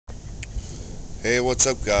Hey, what's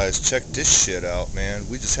up, guys? Check this shit out, man.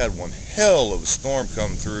 We just had one hell of a storm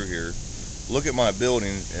come through here. Look at my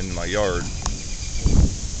building in my yard.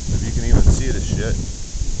 If you can even see this shit.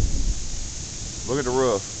 Look at the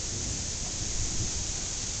roof.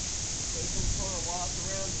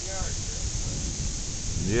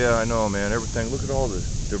 Yeah, I know, man. Everything. Look at all the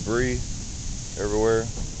debris everywhere.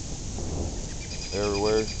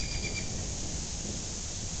 Everywhere.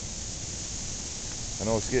 I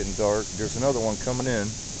know it's getting dark. There's another one coming in.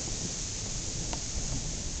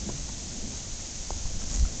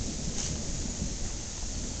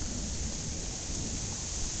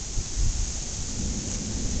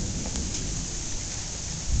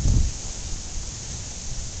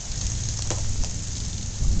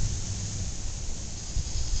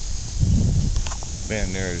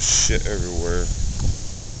 Man, there's shit everywhere.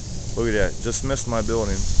 Look at that. Just missed my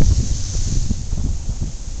building.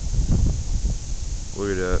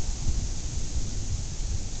 Look at that.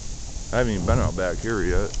 I haven't even been out back here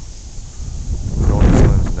yet. Put all these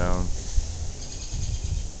limbs down.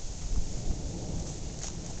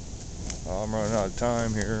 I'm running out of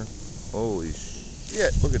time here. Holy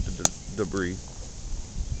shit. Look at the debris.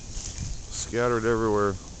 Scattered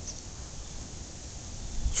everywhere.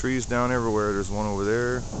 Trees down everywhere. There's one over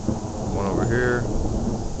there. One over here.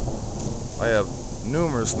 I have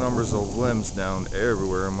numerous numbers of limbs down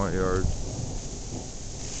everywhere in my yard.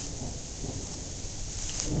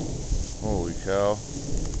 Holy cow.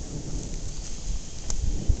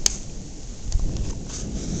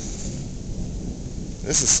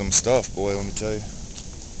 This is some stuff, boy, let me tell you.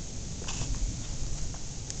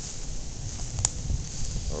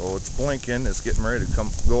 Oh, it's blinking. It's getting ready to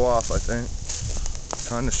go off, I think.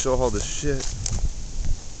 Trying to show all this shit.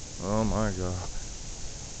 Oh my god.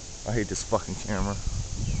 I hate this fucking camera.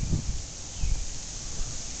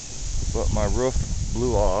 But my roof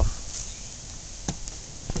blew off.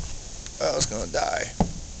 Oh, it's gonna die.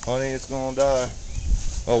 Honey, it's gonna die.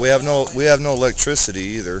 Oh, we have no electricity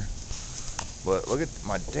either. But look at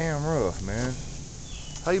my damn roof, man.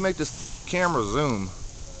 How do you make this camera zoom?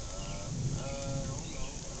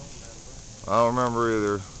 I don't remember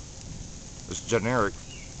either. It's generic.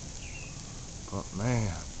 But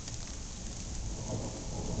man,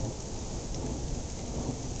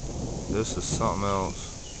 this is something else.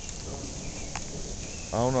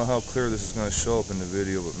 I don't know how clear this is going to show up in the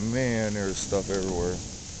video, but man, there's stuff everywhere.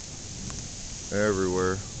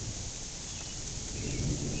 Everywhere.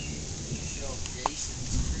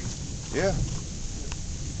 Yeah.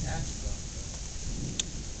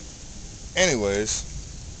 Anyways.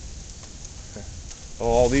 Oh,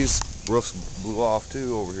 all these roofs blew off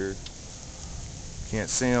too over here. Can't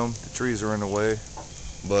see them. The trees are in the way.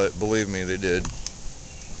 But believe me, they did.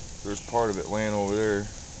 There's part of it laying over there.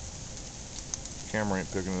 Camera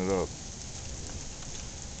ain't picking it up.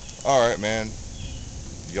 Alright, man.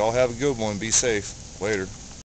 Y'all have a good one. Be safe. Later.